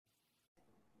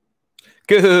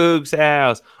Cougs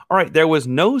house. All right, there was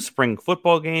no spring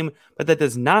football game, but that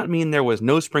does not mean there was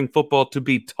no spring football to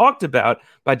be talked about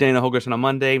by Dana Holgorsen on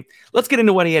Monday. Let's get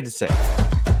into what he had to say.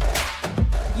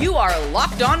 You are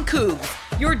Locked On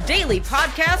Cougs, your daily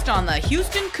podcast on the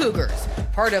Houston Cougars,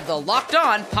 part of the Locked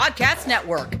On Podcast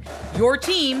Network, your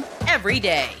team every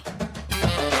day.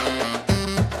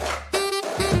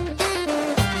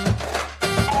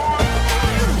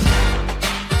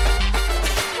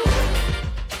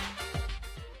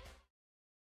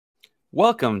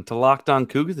 Welcome to Locked On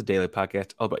Cougars, the daily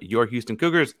podcast all about your Houston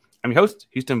Cougars. I'm your host,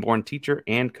 Houston-born teacher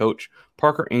and coach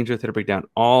Parker Ainsworth, here to break down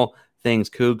all things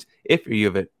Cougs. If you're a U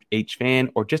of H fan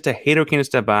or just a hater who came to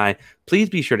stop by, please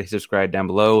be sure to subscribe down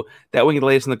below. That way you get the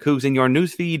latest on the Cougs in your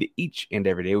newsfeed each and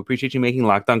every day. We appreciate you making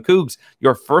Locked On Cougs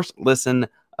your first listen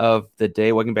of the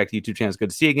day. Welcome back to the YouTube channel. It's good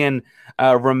to see you again.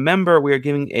 Remember, we are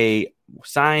giving a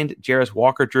signed Jarris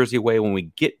Walker jersey away when we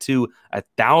get to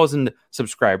 1,000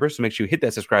 subscribers. So make sure you hit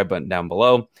that subscribe button down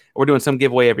below. We're doing some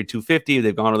giveaway every 250.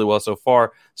 They've gone really well so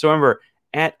far. So remember,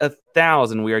 at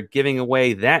 1,000, we are giving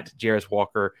away that Jarris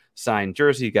Walker signed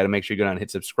jersey. You got to make sure you go down and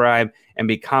hit subscribe and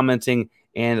be commenting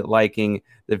and liking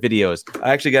the videos.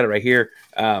 I actually got it right here.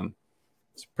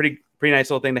 It's a pretty nice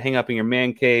little thing to hang up in your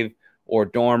man cave or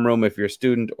dorm room if you're a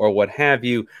student or what have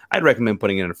you. I'd recommend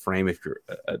putting it in a frame if you're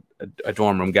a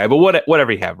dorm room guy, but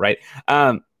whatever you have, right?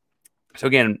 So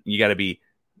again, you got to be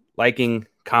liking,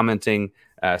 commenting,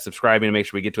 subscribing to make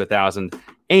sure we get to 1,000.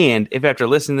 And if after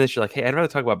listening to this, you're like, hey, I'd rather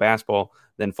talk about basketball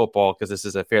than football because this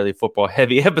is a fairly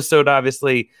football-heavy episode,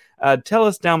 obviously, tell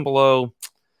us down below,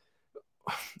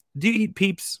 do you eat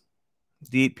Peeps?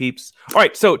 All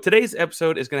right, so today's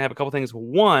episode is going to have a couple things.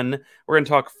 One, we're going to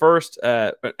talk first,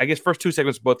 first two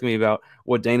segments are both going to be about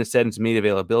what Dana said in some media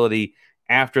availability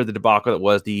after the debacle that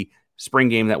was the spring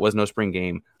game that was no spring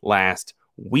game last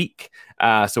week.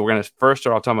 So we're going to first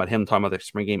start off talking about him, talking about the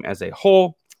spring game as a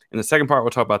whole. In the second part, we'll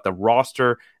talk about the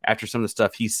roster after some of the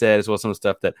stuff he said, as well as some of the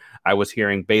stuff that I was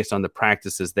hearing based on the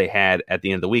practices they had at the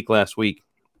end of the week last week.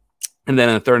 And then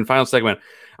in the third and final segment,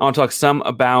 I want to talk some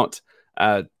about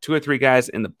two or three guys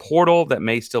in the portal that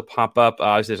may still pop up.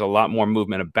 Obviously, there's a lot more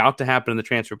movement about to happen in the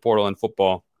transfer portal in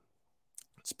football.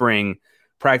 Spring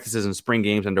practices and spring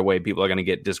games underway. People are going to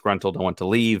get disgruntled and want to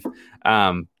leave.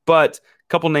 But a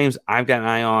couple names I've got an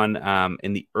eye on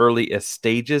in the earliest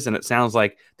stages, and it sounds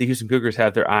like the Houston Cougars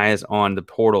have their eyes on the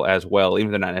portal as well, even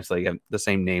if they're not necessarily the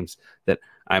same names that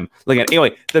I'm looking at.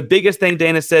 Anyway, the biggest thing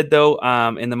Dana said, though,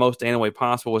 in the most Dana way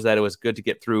possible, was that it was good to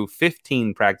get through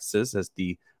 15 practices as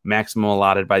the maximum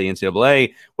allotted by the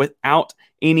NCAA without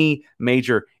any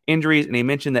major injuries. And he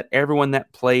mentioned that everyone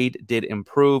that played did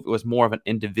improve. It was more of an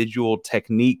individual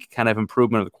technique kind of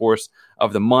improvement over the course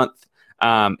of the month.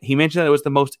 He mentioned that it was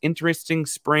the most interesting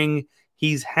spring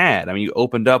he's had. I mean, you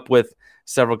opened up with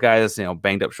several guys,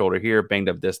 banged up shoulder here, banged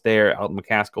up this there. Alton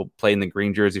McCaskill played in the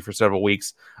green jersey for several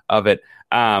weeks of it.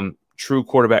 True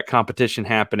quarterback competition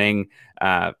happening.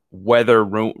 Weather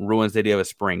ruins the idea of a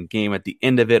spring game at the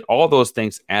end of it. All those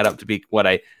things add up to be what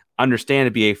I understand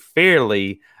to be a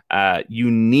fairly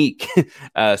unique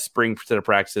spring set of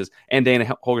practices. And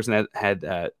Dana Holgorsen had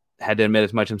to admit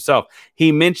as much himself.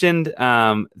 He mentioned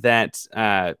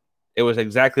that it was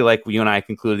exactly like you and I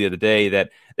concluded the other day, that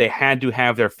they had to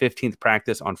have their 15th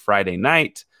practice on Friday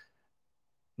night.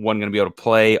 Wasn't going to be able to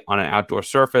play on an outdoor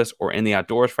surface or in the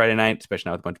outdoors Friday night, especially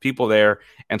not with a bunch of people there.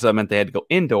 And so that meant they had to go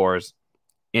indoors.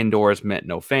 Indoors meant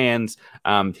no fans.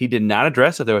 He did not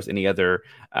address if there was any other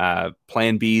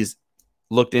plan Bs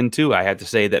looked into. I have to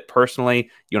say that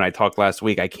personally, you and I talked last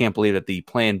week, I can't believe that the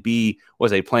plan B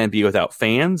was a plan B without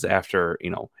fans after,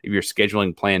 if you're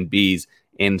scheduling plan Bs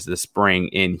into the spring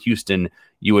in Houston,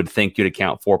 you would think you'd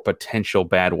account for potential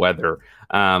bad weather.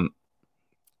 Not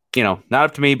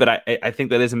up to me, but I think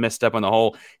that is a misstep on the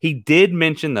whole. He did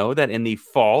mention, though, that in the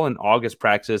fall and August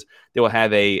practices, they will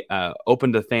have a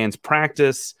open to fans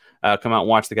practice, come out and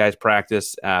watch the guys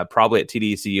practice, probably at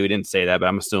TDECU. He didn't say that, but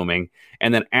I'm assuming.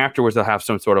 And then afterwards, they'll have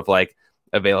some sort of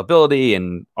availability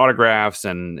and autographs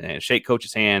and shake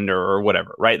coach's hand or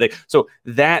whatever, right? So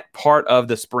that part of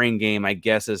the spring game, I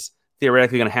guess, is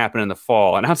theoretically going to happen in the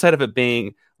fall. And outside of it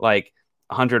being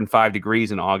 105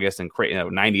 degrees in August and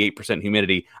 98%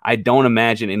 humidity, I don't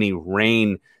imagine any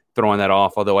rain throwing that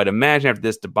off. Although I'd imagine after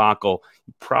this debacle,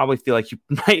 you probably feel like you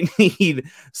might need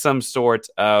some sort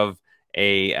of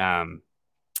a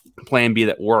plan B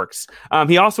that works.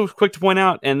 He also was quick to point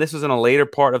out, and this was in a later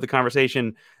part of the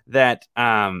conversation, that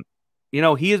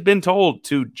he has been told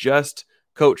to just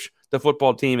coach the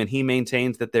football team, and he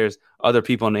maintains that there's other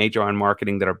people in HR and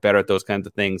marketing that are better at those kinds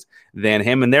of things than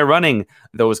him, and they're running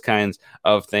those kinds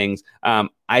of things.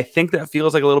 I think that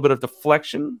feels like a little bit of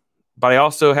deflection But I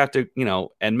also have to,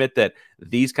 admit that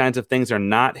these kinds of things are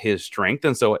not his strength.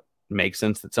 And so it makes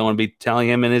sense that someone be telling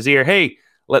him in his ear, hey,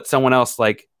 let someone else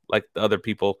like the other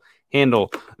people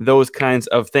handle those kinds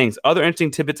of things. Other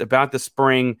interesting tidbits about the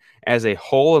spring as a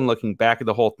whole and looking back at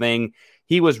the whole thing,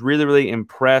 he was really, really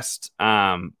impressed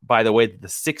by the way that the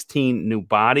 16 new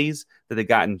bodies that they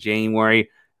got in January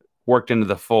worked into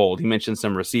the fold. He mentioned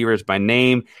some receivers by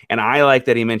name, and I like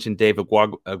that he mentioned David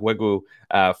Agwegu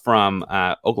from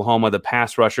Oklahoma, the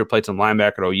pass rusher, played some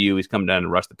linebacker at OU. He's come down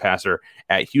and rushed the passer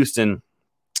at Houston.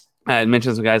 I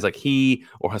mentioned some guys like he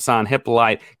or Hassan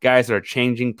Hippolyte, guys that are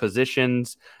changing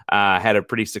positions, had a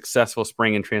pretty successful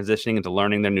spring in transitioning into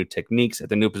learning their new techniques at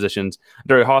their new positions.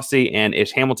 Dory Hossie and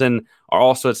Ish Hamilton are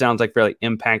also, it sounds like, fairly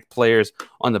impact players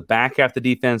on the back half of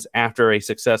the defense after a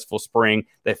successful spring.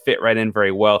 They fit right in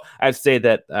very well. I'd say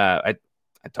that I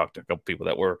talked to a couple people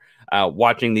that were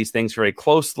watching these things very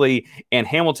closely, and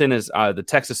Hamilton is the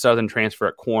Texas Southern transfer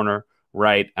at corner.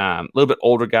 Right. A little bit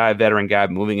older guy, veteran guy,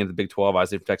 moving into the Big 12.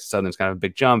 Obviously, Texas Southern is kind of a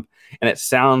big jump. And it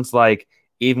sounds like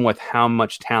even with how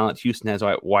much talent Houston has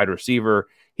at wide receiver,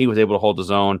 he was able to hold his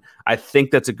own. I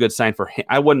think that's a good sign for him.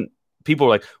 People are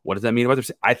like, what does that mean about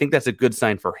the? I think that's a good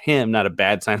sign for him, not a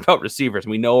bad sign about receivers.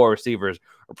 We know our receivers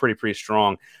are pretty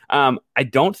strong. I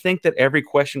don't think that every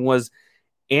question was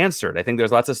answered. I think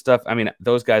there's lots of stuff. I mean,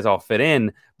 those guys all fit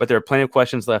in, but there are plenty of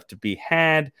questions left to be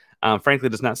had. Frankly, it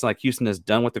does not sound like Houston is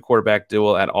done with the quarterback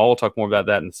duel at all. We'll talk more about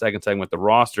that in the second segment with the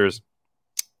rosters.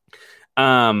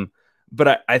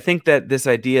 But I think that this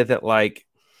idea that, like,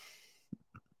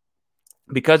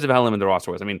 because of how limited the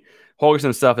roster was, I mean, Holgorsen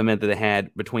himself meant that they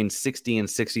had between 60 and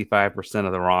 65%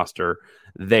 of the roster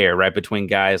there, right? Between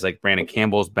guys like Brandon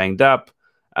Campbell's banged up.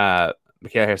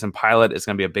 Mikhail Harrison-Pilot is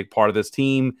going to be a big part of this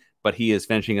team, but he is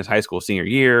finishing his high school senior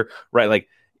year, right? Like,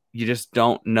 you just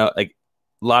don't know. Like,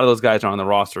 a lot of those guys aren't on the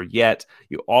roster yet.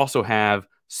 You also have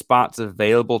spots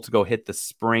available to go hit the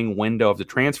spring window of the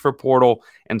transfer portal.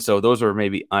 And so those are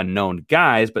maybe unknown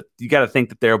guys, but you got to think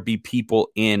that there'll be people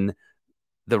on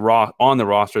the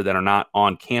roster that are not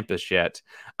on campus yet.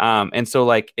 And so,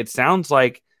 like, it sounds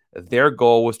like their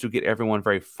goal was to get everyone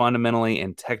very fundamentally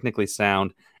and technically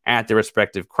sound at their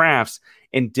respective crafts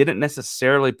and didn't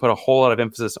necessarily put a whole lot of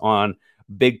emphasis on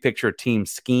big picture team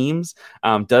schemes.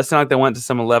 Does sound like they went to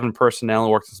some 11 personnel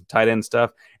and worked on some tight end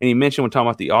stuff. And he mentioned when talking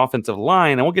about the offensive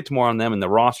line, and we'll get to more on them in the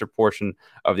roster portion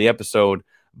of the episode,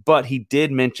 but he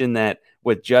did mention that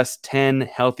with just 10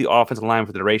 healthy offensive line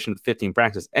for the duration of 15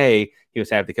 practices, A, he was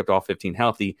happy they kept all 15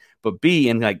 healthy, but B,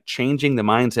 in like changing the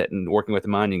mindset and working with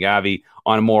Emmanuel Gavi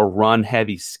on a more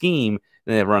run-heavy scheme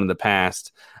than they've run in the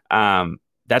past.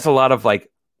 That's a lot of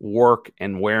like work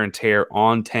and wear and tear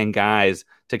on 10 guys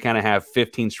to kind of have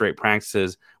 15 straight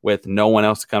practices with no one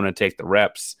else to come and take the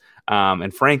reps.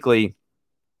 And frankly,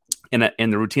 in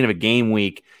the routine of a game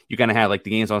week, you kind of have like the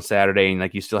games on Saturday and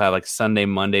like you still have like Sunday,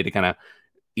 Monday to kind of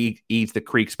eat the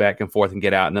creeks back and forth and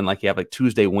get out. And then like you have like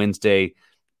Tuesday, Wednesday,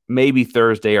 maybe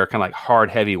Thursday are kind of like hard,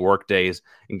 heavy work days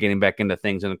and getting back into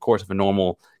things in the course of a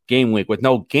normal game week with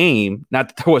no game. Not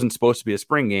that there wasn't supposed to be a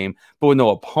spring game, but with no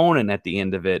opponent at the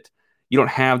end of it. You don't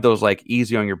have those like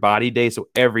easy on your body days. So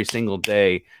every single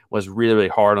day was really, really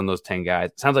hard on those 10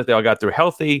 guys. It sounds like they all got through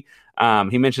healthy.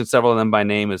 He mentioned several of them by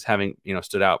name as having,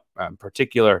 stood out in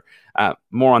particular.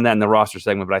 More on that in the roster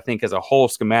segment. But I think as a whole,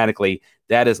 schematically,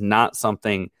 that is not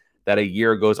something that a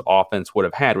year ago's offense would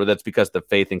have had. Whether that's because the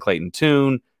faith in Clayton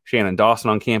Tune, Shannon Dawson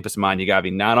on campus, Manya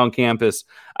Gavi not on campus.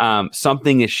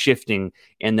 Something is shifting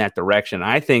in that direction.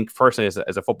 I think, personally,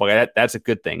 as a football guy, that's a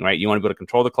good thing, right? You want to be able to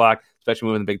control the clock, especially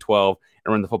moving the Big 12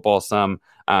 and run the football some.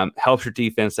 Helps your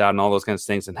defense out and all those kinds of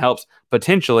things, and helps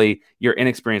potentially your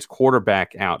inexperienced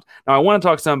quarterback out. Now, I want to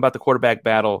talk some about the quarterback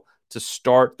battle to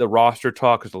start the roster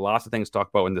talk, because there's lots of things to talk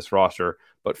about in this roster.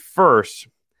 But first,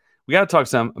 we got to talk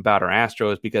some about our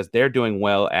Astros because they're doing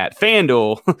well at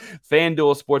FanDuel.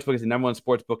 FanDuel Sportsbook is the number one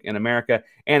sportsbook in America,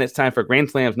 and it's time for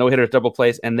Grand Slams, no-hitters, double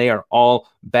plays, and they are all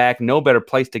back. No better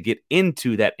place to get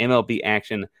into that MLB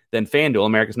action than FanDuel,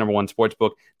 America's number one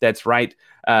sportsbook. That's right.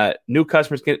 New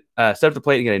customers get set up to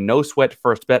play and get a no-sweat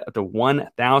first bet up to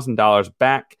 $1,000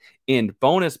 back in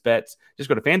bonus bets. Just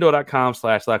go to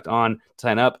FanDuel.com/select-on to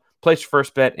sign up. Place your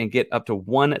first bet and get up to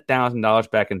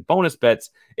 $1,000 back in bonus bets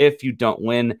if you don't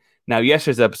win. Now,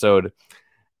 yesterday's episode,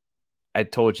 I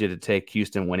told you to take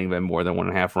Houston winning by more than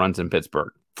 1.5 runs in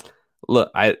Pittsburgh.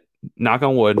 Look, I knock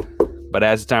on wood, but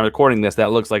as the time of recording this,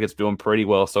 that looks like it's doing pretty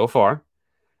well so far.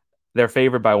 They're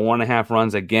favored by 1.5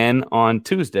 runs again on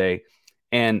Tuesday,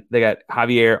 and they got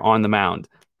Javier on the mound.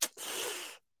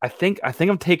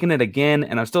 I'm taking it again,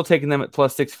 and I'm still taking them at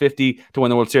plus 650 to win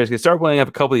the World Series. They start winning up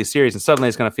a couple of these series, and suddenly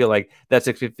it's going to feel like that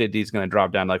 650 is going to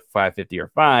drop down to like 550 or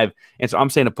 5. And so I'm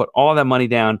saying to put all that money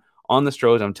down on the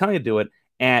Stros. I'm telling you to do it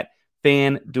at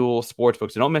FanDuel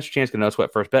Sportsbook. So don't miss your chance to get no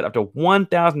sweat first bet up to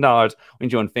 $1,000 when you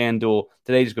join FanDuel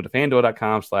today. Just go to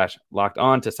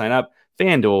FanDuel.com/locked-on to sign up.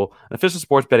 FanDuel, an official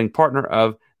sports betting partner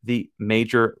of the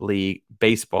Major League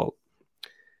Baseball.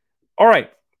 All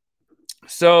right.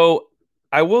 So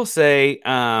I will say,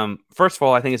 first of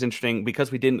all, I think it's interesting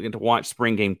because we didn't get to watch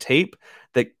spring game tape.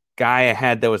 The guy I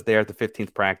had that was there at the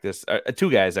 15th practice,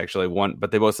 two guys actually, one,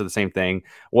 but they both said the same thing,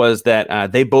 was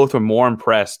that they both were more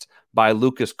impressed by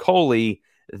Lucas Coley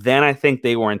than I think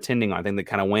they were intending on. I think they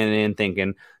kind of went in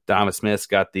thinking Donovan Smith's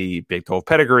got the Big 12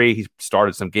 pedigree. He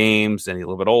started some games and he's a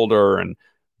little bit older and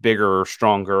bigger,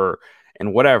 stronger,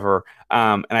 and whatever.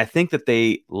 And I think that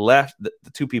they left the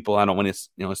two people, I don't want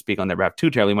to speak on their behalf too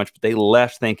terribly much, but they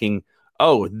left thinking,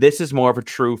 oh, this is more of a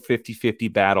true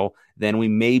 50-50 battle than we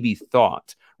maybe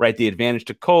thought, right? The advantage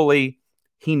to Coley,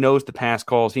 he knows the pass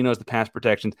calls, he knows the pass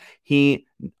protections, he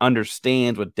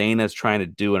understands what Dana is trying to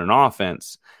do in an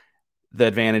offense. The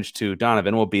advantage to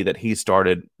Donovan will be that he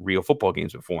started real football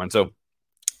games before. And so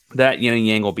that yin and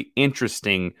yang will be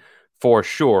interesting for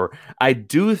sure. I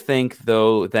do think,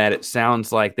 though, that it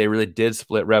sounds like they really did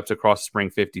split reps across spring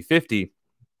 50-50.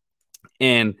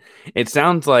 And it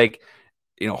sounds like,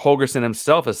 Holgorsen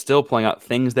himself is still pulling out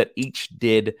things that each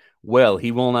did well.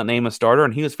 He will not name a starter,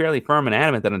 and he was fairly firm and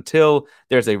adamant that until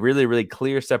there's a really, really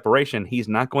clear separation, he's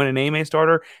not going to name a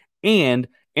starter. And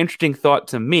interesting thought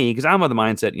to me, because I'm of the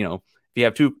mindset, if you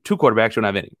have two quarterbacks, you don't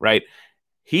have any, right?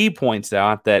 He points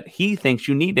out that he thinks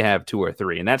you need to have two or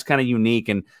three, and that's kind of unique.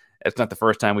 And it's not the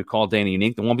first time we've called Dana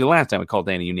unique. It won't be the last time we called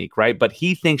Dana unique, right? But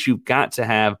he thinks you've got to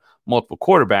have multiple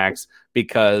quarterbacks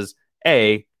because,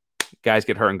 A, guys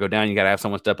get hurt and go down. You got to have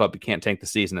someone step up. You can't tank the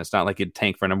season. It's not like you'd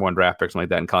tank for a number one draft pick or something like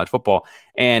that in college football.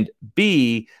 And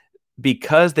B,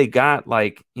 because they got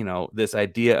this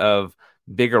idea of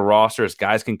bigger rosters,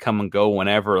 guys can come and go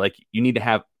whenever. Like, you need to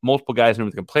have multiple guys who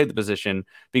can play the position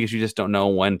because you just don't know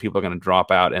when people are going to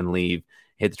drop out and leave,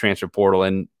 hit the transfer portal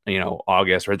in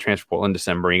August or the transfer portal in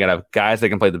December. You got to have guys that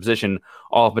can play the position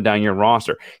all up and down your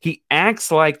roster. He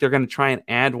acts like they're going to try and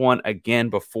add one again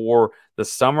before the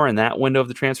summer in that window of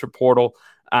the transfer portal.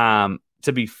 To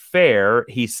be fair,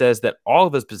 he says that all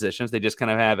of his positions, they just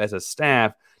kind of have as a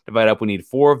staff divide up. We need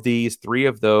 4 of these, 3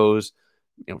 of those,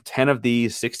 10 of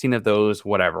these, 16 of those,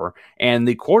 whatever. And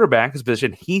the quarterback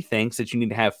position, he thinks that you need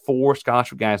to have 4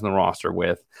 scholarship guys on the roster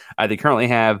with. They currently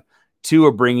have 2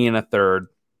 are bringing in a third.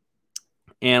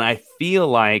 And I feel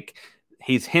like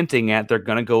he's hinting at they're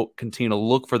going to go continue to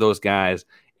look for those guys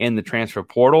in the transfer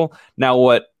portal. Now,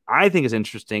 what I think is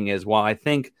interesting is while I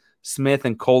think Smith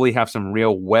and Coley have some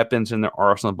real weapons in their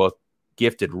arsenal, both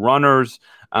gifted runners,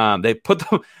 I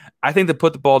think they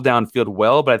put the ball downfield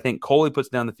well, but I think Coley puts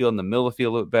down the field in the middle of the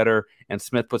field a bit better, and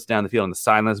Smith puts down the field on the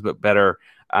sidelines a bit better.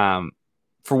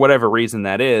 For whatever reason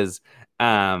that is,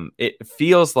 it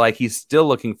feels like he's still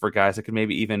looking for guys that could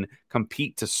maybe even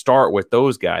compete to start with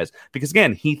those guys. Because,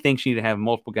 again, he thinks you need to have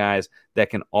multiple guys that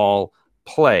can all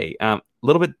play. A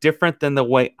little bit different than the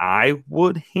way I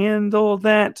would handle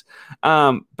that.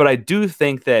 But I do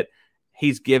think that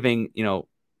he's giving,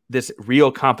 this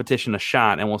real competition a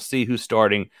shot, and we'll see who's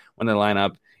starting when they line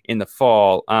up in the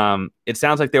fall. It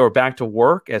sounds like they were back to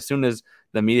work as soon as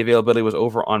the media availability was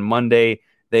over on Monday.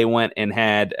 They went and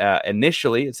had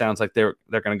initially, it sounds like they're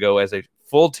going to go as a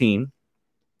full team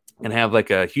and have like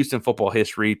a Houston football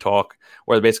history talk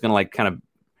where they're basically going to kind of,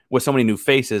 with so many new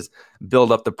faces,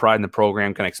 build up the pride in the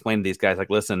program, kind of explain to these guys, like,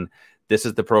 listen, this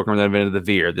is the program that invented the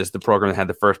Veer. This is the program that had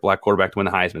the first black quarterback to win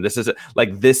the Heisman. This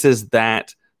is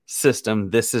that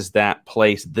system. This is that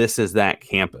place. This is that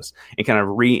campus, and kind of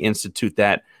reinstitute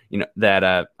that,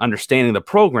 that understanding of the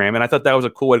program. And I thought that was a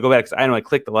cool way to go back, because I know I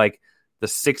clicked the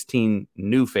 16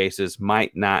 new faces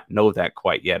might not know that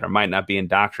quite yet, or might not be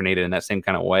indoctrinated in that same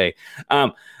kind of way.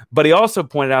 But he also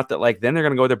pointed out that then they're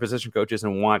going to go with their position coaches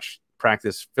and watch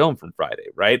practice film from Friday,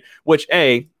 right? Which,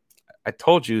 I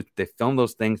told you they filmed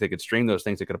those things, they could stream those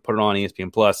things, they could have put it on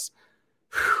ESPN Plus.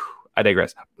 I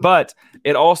digress. But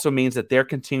it also means that they're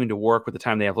continuing to work with the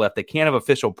time they have left. They can't have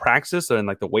official practice, so in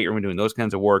the weight room and doing those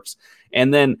kinds of works.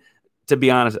 And then, to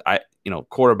be honest,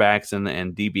 quarterbacks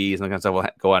and DBs and that kind of stuff will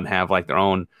go out and have their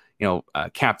own,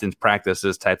 captain's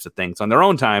practices types of things on their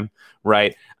own time,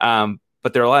 right?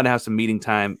 But they're allowed to have some meeting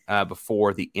time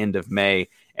before the end of May.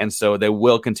 And so they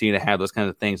will continue to have those kinds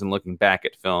of things, and looking back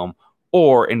at film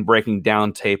or in breaking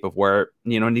down tape of where,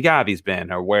 Nagavi's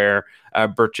been, or where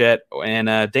Burchett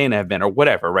and Dana have been, or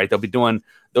whatever, right? They'll be doing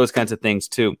those kinds of things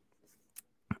too.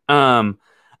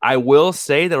 I will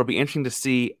say that it'll be interesting to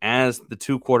see as the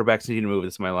two quarterbacks need to move.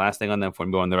 This is my last thing on them before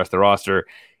we go on the rest of the roster.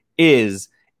 Is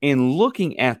in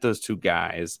looking at those two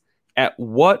guys, at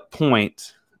what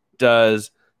point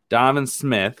does Donovan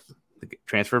Smith,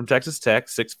 transfer from Texas Tech,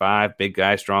 6'5", big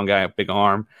guy, strong guy, big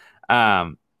arm, at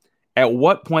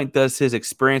what point does his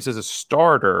experience as a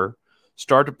starter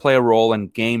start to play a role in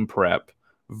game prep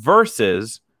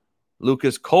versus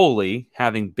Lucas Coley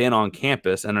having been on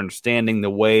campus and understanding the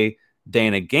way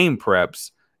Dana game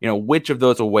preps, which of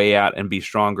those will weigh out and be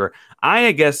stronger?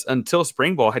 I guess until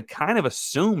spring ball had kind of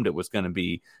assumed it was going to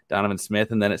be Donovan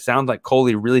Smith, and then it sounds like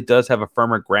Coley really does have a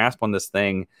firmer grasp on this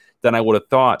thing than I would have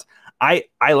thought. I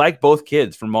like both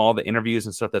kids from all the interviews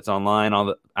and stuff that's online.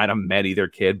 I haven't met either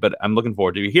kid, but I'm looking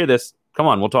forward to. You hear this? Come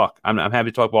on, we'll talk. I'm happy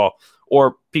to talk ball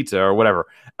or pizza or whatever.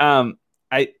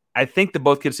 I think that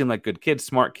both kids seem like good kids,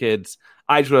 smart kids.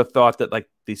 I just would have thought that like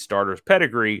the starter's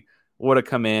pedigree would have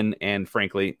come in and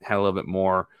frankly had a little bit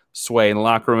more sway in the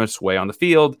locker room and sway on the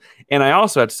field. And I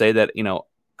also have to say that,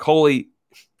 Coley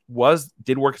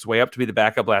did work his way up to be the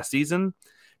backup last season,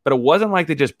 but it wasn't like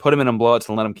they just put him in blowouts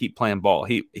and let him keep playing ball.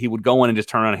 He would go in and just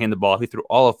turn around and hand the ball. He threw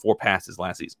all of 4 passes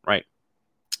last season, right?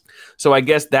 So I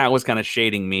guess that was kind of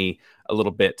shading me a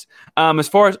little bit. As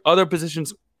far as other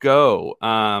positions go,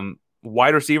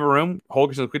 wide receiver room,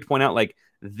 Holgorsen quick to point out, like,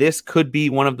 this could be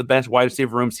one of the best wide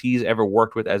receiver rooms he's ever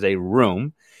worked with as a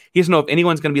room. He doesn't know if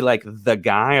anyone's going to be like the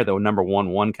guy or the number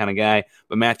one kind of guy,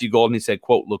 but Matthew Golden, he said,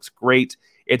 quote, looks great.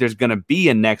 If there's going to be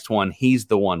a next one, he's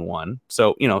the one.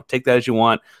 So, take that as you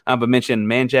want. But mention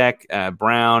Manjack,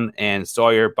 Brown, and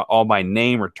Sawyer all by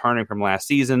name returning from last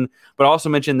season. But also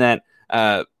mention that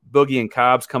Boogie and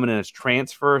Cobbs coming in as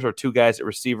transfers are two guys at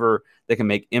receiver that can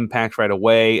make impact right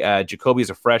away. Jacoby's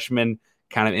a freshman,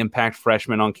 kind of impact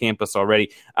freshman on campus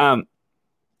already.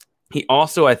 He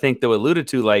also, I think, though, alluded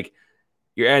to, like,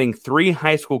 you're adding 3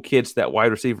 high school kids to that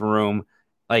wide receiver room,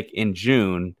 like, in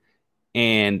June,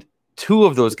 and 2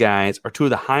 of those guys are 2 of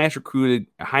the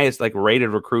highest rated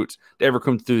recruits to ever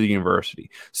come through the university.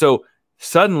 So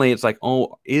suddenly it's like,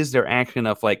 oh, is there actually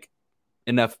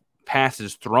enough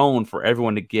passes thrown for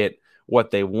everyone to get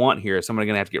what they want here? Is somebody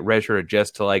going to have to get redshirted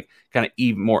just to like kind of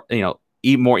even more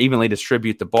evenly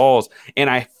distribute the balls? And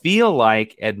I feel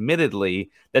like,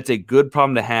 admittedly, that's a good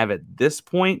problem to have at this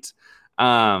point.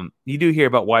 You do hear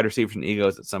about wide receivers and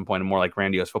egos at some point, a more like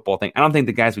grandiose football thing. I don't think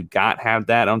the guys we got have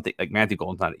that. I don't think like Matthew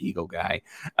Golden's not an ego guy.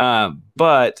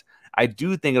 But I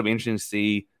do think it'll be interesting to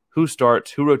see who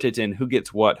starts, who rotates in, who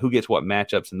gets what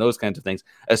matchups and those kinds of things,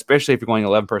 especially if you're going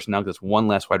 11 personnel because it's one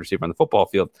less wide receiver on the football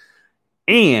field.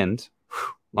 And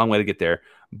long way to get there.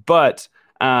 But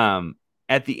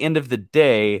at the end of the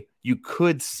day, you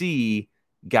could see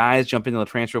guys jump into the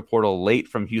transfer portal late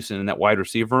from Houston in that wide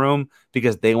receiver room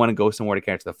because they want to go somewhere to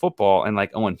catch the football. And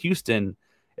like, in Houston,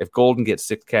 if Golden gets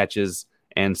 6 catches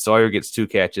and Sawyer gets 2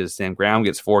 catches, Sam Graham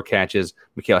gets 4 catches,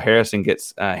 Harrison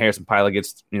Pilot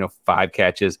gets 5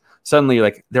 catches, suddenly you're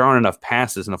like, there aren't enough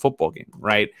passes in a football game,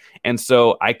 right? And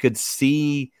so I could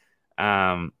see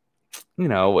I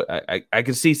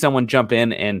could see someone jump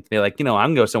in and be like, I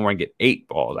can go somewhere and get 8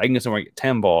 balls. I can go somewhere and get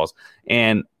 10 balls.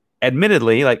 And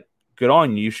admittedly, like, good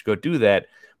on you. You should go do that.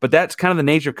 But that's kind of the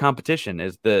nature of competition.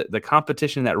 Is the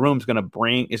competition that room's going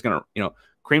to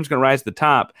cream's going to rise to the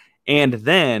top, and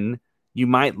then you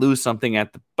might lose something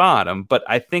at the bottom. But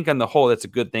I think on the whole, that's a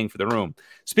good thing for the room.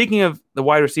 Speaking of the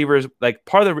wide receivers, like,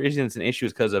 part of the reason it's an issue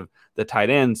is because of the tight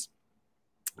ends.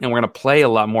 And we're going to play a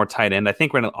lot more tight end. I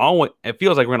think it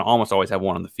feels like we're going to almost always have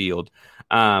one on the field.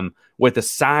 With the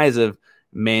size of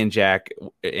Manjack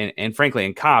and frankly,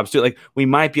 and Cobbs too, like, we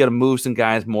might be able to move some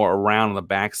guys more around on the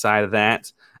backside of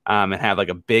that and have like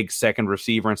a big second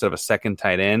receiver instead of a second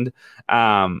tight end.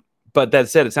 But that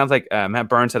said, it sounds like Matt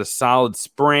Burns had a solid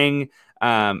spring.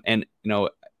 And,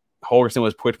 Holgorsen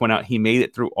was quick to point out he made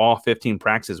it through all 15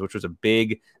 practices, which was a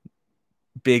big,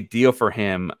 big deal for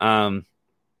him.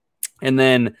 And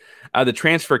then the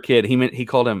transfer kid, he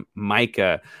called him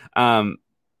Micah.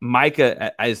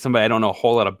 Micah is somebody I don't know a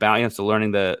whole lot about. I'm still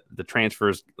learning the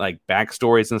transfers, like,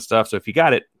 backstories and stuff. So if you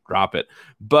got it, drop it.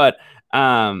 But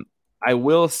I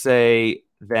will say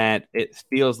that it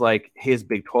feels like his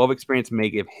Big 12 experience may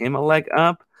give him a leg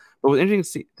up. But it was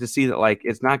interesting to see that, like,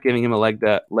 it's not giving him a leg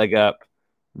up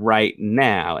right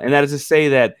now. And that is to say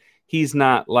that he's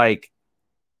not, like,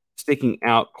 sticking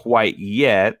out quite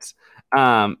yet.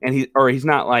 And he's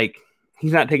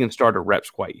not taking starter reps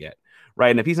quite yet. Right.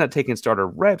 And if he's not taking starter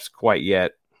reps quite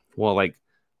yet, well, like,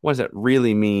 what does that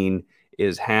really mean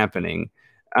is happening?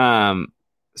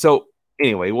 So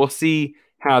anyway, we'll see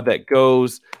how that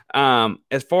goes.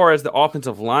 As far as the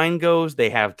offensive line goes, they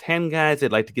have 10 guys.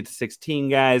 They'd like to get to 16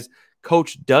 guys.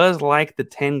 Coach does like the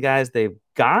 10 guys they've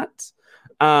got,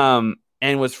 and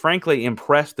was frankly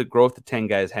impressed the growth the 10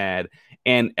 guys had,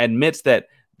 and admits that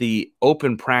the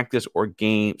open practice or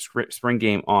spring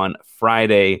game on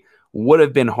Friday would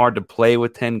have been hard to play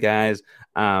with 10 guys,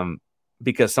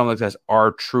 because some of those guys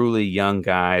are truly young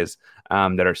guys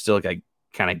that are still like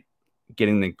kind of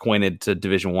getting acquainted to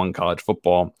Division I college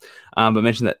football. But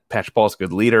mentioned that Patrick Paul's a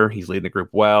good leader. He's leading the group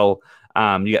well.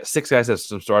 You got 6 guys that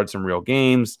have started some real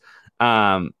games.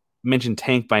 Mentioned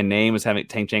Tank by name as Tank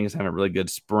Jenkins having a really good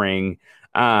spring.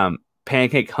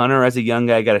 Pancake Hunter as a young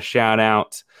guy got a shout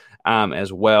out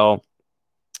as well.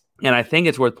 And I think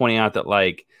it's worth pointing out that,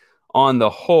 like, on the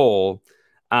whole,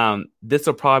 this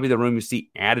will probably be the room you see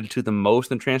added to the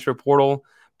most in the transfer portal,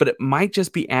 but it might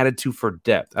just be added to for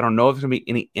depth. I don't know if there's going to be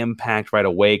any impact right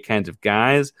away kinds of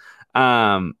guys.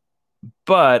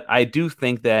 But I do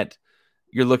think that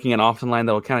you're looking at an offensive line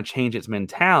that will kind of change its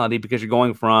mentality, because you're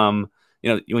going from,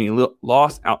 when you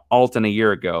lost Alton a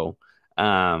year ago,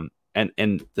 and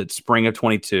the spring of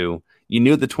 22, you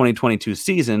knew the 2022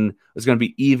 season was going to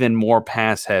be even more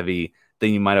pass heavy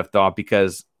than you might have thought,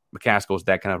 because McCaskill is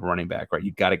that kind of running back, right?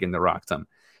 You got to get in the rock some.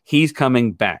 He's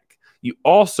coming back. You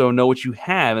also know what you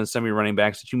have in some of your running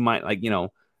backs that you might, like,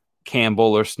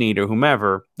 Campbell or Snead or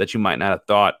whomever, that you might not have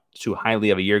thought too highly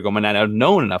of a year ago, might not have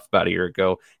known enough about a year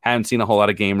ago, haven't seen a whole lot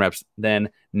of game reps then.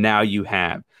 Now you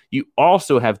have. You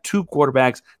also have 2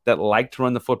 quarterbacks that like to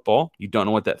run the football. You don't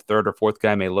know what that 3rd or 4th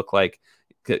guy may look like.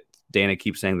 Dana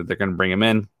keeps saying that they're going to bring him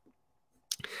in.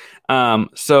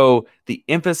 So the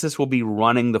emphasis will be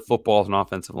running the football as an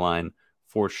offensive line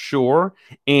for sure.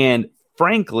 And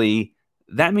frankly,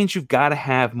 that means you've got to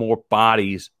have more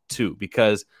bodies too,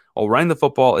 because running the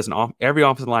football is every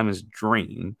offensive lineman's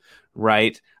dream,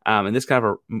 right? And this kind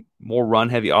of a more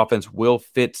run-heavy offense will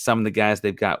fit some of the guys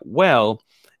they've got well.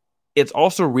 It's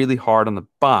also really hard on the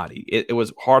body. It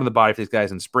was hard on the body for these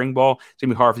guys in spring ball. It's going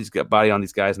to be hard for these body on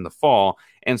these guys in the fall.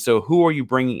 And so who are you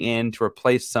bringing in to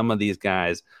replace some of these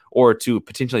guys, or to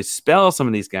potentially spell some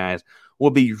of these guys, will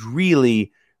be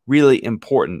really, really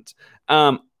important.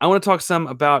 I want to talk some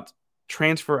about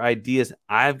transfer ideas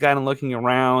I've gotten looking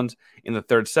around in the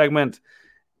 3rd segment.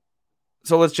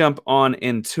 So let's jump on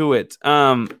into it.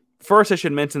 First, I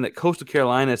should mention that Coastal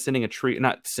Carolina is sending a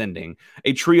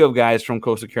trio of guys from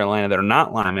Coastal Carolina that are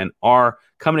not linemen are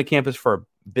coming to campus for a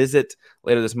visit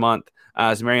later this month.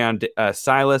 Zamarion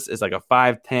Silas is like a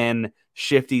 5'10",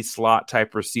 shifty slot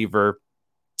type receiver.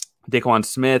 Daquan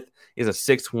Smith is a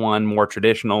 6'1", more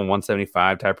traditional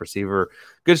 175 type receiver.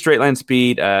 Good straight line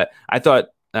speed. I thought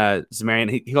Zamarion,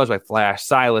 he goes by flash.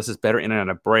 Silas is better in and out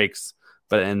of breaks,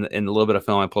 but in a little bit of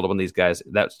film I pulled up on these guys,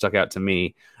 that stuck out to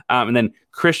me. And then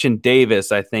Christian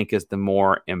Davis, I think, is the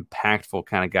more impactful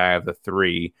kind of guy of the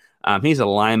 3. He's a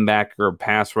linebacker,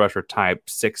 pass rusher type,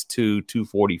 6'2",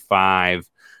 245.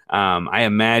 I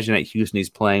imagine at Houston he's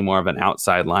playing more of an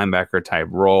outside linebacker type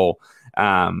role.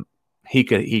 He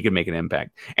could make an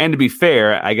impact. And to be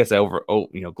fair, I guess I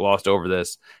glossed over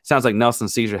this. Sounds like Nelson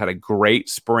Caesar had a great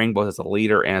spring, both as a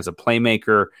leader and as a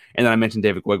playmaker. And then I mentioned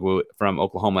David Gwigwu from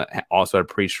Oklahoma also had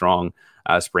a pretty strong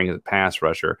spring as a pass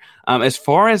rusher. As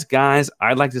far as guys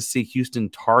I'd like to see Houston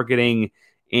targeting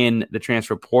in the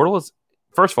transfer portal,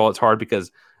 first of all, it's hard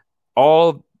because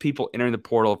all people entering the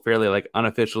portal are fairly like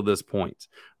unofficial at this point,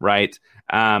 right?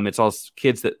 It's all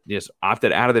kids that just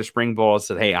opted out of their spring ball and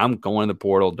said, hey, I'm going to the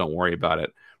portal. Don't worry about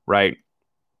it, right?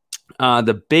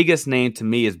 The biggest name to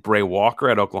me is Bray Walker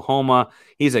at Oklahoma.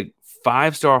 He's a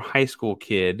 5-star high school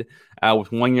kid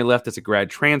with 1 year left as a grad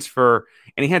transfer,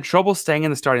 and he had trouble staying in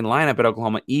the starting lineup at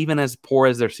Oklahoma, even as poor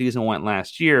as their season went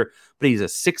last year. But he's a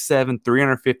 6'7",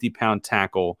 350-pound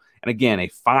tackle, and again, a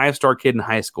 5-star kid in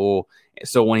high school.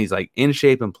 So when he's like in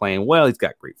shape and playing well, he's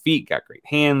got great feet, got great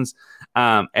hands.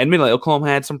 Admittedly, Oklahoma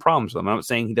had some problems with him. I'm not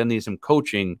saying he doesn't need some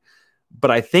coaching,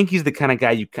 but I think he's the kind of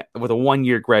guy with a 1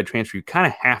 year grad transfer, you kind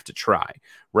of have to try,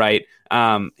 right?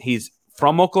 He's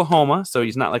from Oklahoma, so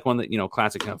he's not like one that,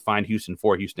 classic find Houston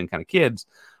for Houston kind of kids.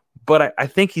 But I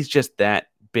think he's just that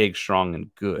big, strong,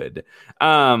 and good.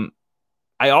 I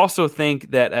also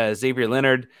think that Xavier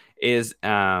Leonard is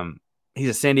he's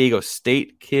a San Diego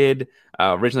State kid,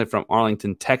 originally from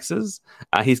Arlington, Texas.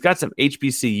 He's got some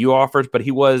HBCU offers, but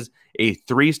he was a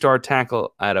 3-star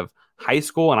tackle out of high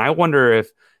school, and I wonder if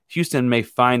Houston may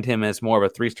find him as more of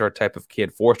a 3-star type of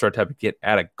kid, 4-star type of kid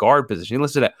at a guard position. He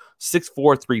listed at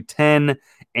 6'4", 310,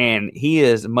 and he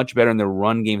is much better in the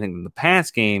run game than the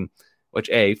pass game, which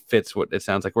fits what it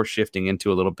sounds like we're shifting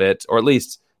into a little bit, or at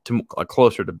least to a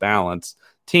closer to balance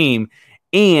team.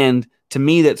 And To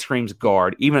me, that screams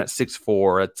guard. Even at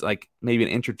 6'4", it's like maybe an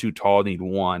inch or two taller than you'd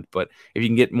want. But if you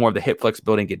can get more of the hip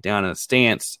flexibility and get down in a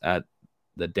stance,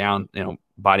 the down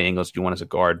body angles you want as a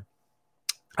guard,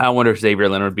 I wonder if Xavier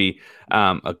Leonard would be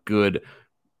a good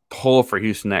pull for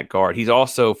Houston at guard. He's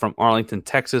also from Arlington,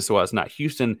 Texas, so it's not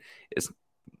Houston. It's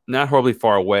not horribly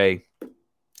far away.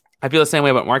 I feel the same way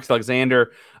about Marcus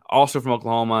Alexander, also from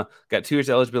Oklahoma. Got 2 years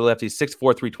eligibility left. He's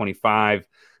 6'4", 325.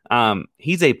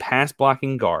 He's a pass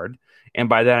blocking guard, and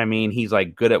by that I mean he's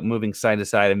like good at moving side to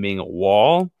side and being a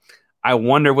wall. I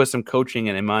wonder with some coaching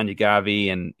and Iman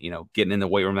Gavi and getting in the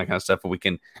weight room, that kind of stuff, if we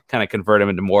can kind of convert him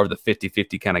into more of the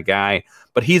 50-50 kind of guy.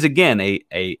 But he's again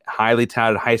a highly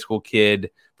touted high school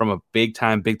kid from a big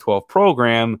time Big 12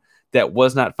 program that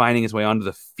was not finding his way onto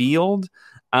the field.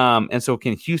 And so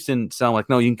can Houston sound like,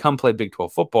 no, you can come play Big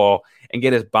 12 football and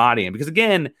get his body in? Because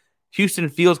again, Houston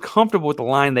feels comfortable with the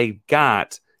line they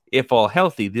got if all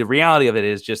healthy. The reality of it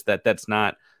is just that's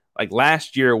not like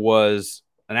last year was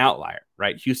an outlier,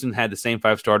 right? Houston had the same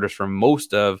 5 starters for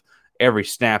most of every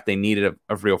snap they needed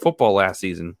of real football last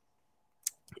season.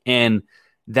 And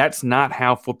that's not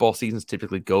how football seasons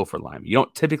typically go for linemen. You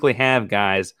don't typically have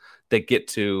guys that get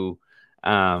to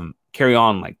carry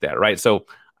on like that, right? So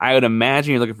I would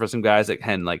imagine you're looking for some guys that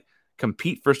can like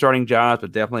compete for starting jobs,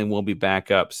 but definitely will be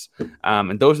backups.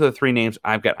 And those are the 3 names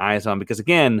I've got eyes on because,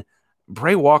 again,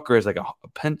 Bray Walker is like a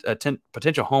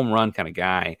potential home run kind of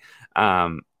guy.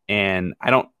 And I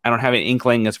don't have an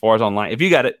inkling as far as online. If you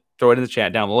got it, throw it in the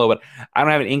chat down below. But I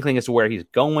don't have an inkling as to where he's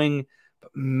going.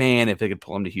 But man, if they could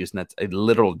pull him to Houston, that's a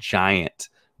literal giant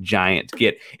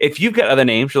get. If you've got other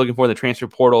names you're looking for in the transfer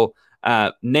portal,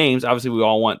 names, obviously we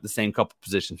all want the same couple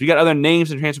positions. If you got other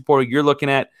names in the transfer portal you're looking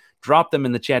at, drop them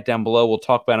in the chat down below. We'll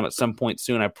talk about them at some point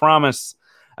soon, I promise.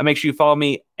 Make sure you follow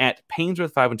me at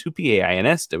Painsworth512,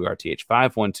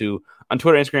 PAINSWRTH512 on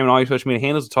Twitter, Instagram, and all your social media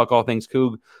handles to talk all things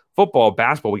Coug football,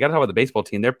 basketball. We got to talk about the baseball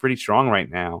team. They're pretty strong right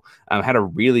now. Had a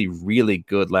really, really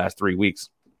good last 3 weeks.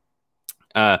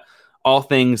 All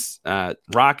things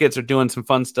Rockets are doing some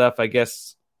fun stuff, I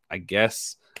guess.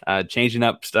 Changing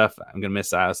up stuff. I'm going to miss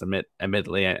Silas,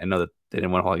 admittedly. I know that they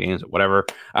didn't win all the games, but whatever.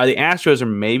 The Astros are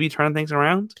maybe turning things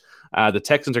around. The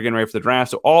Texans are getting ready for the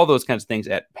draft. So all those kinds of things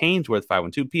at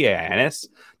Painsworth512,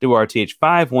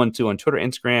 PAINSWRTH512 on Twitter,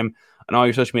 Instagram, and all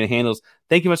your social media handles.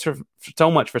 Thank you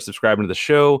so much for subscribing to the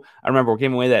show. I remember we're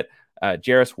giving away that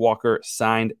Jarris Walker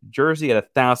signed jersey at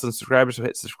 1,000 subscribers. So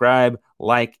hit subscribe,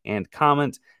 like, and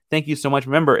comment. Thank you so much.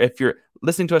 Remember, if you're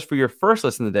listening to us for your first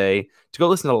listen of the day, to go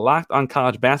listen to Locked on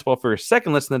College Basketball for your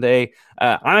second listen of the day.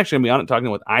 I'm actually going to be on it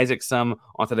talking with Isaac Sum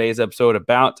on today's episode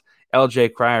about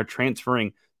LJ Cryer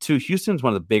transferring to Houston. It's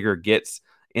one of the bigger gets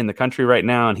in the country right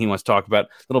now, and he wants to talk about a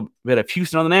little bit of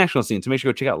Houston on the national scene. So make sure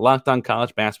you go check out Locked on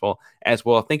College Basketball as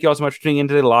well. Thank you all so much for tuning in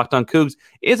today. Locked on Cougs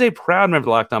is a proud member of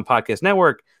the Locked on Podcast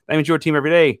Network. That means your team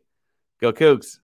every day. Go Cougs.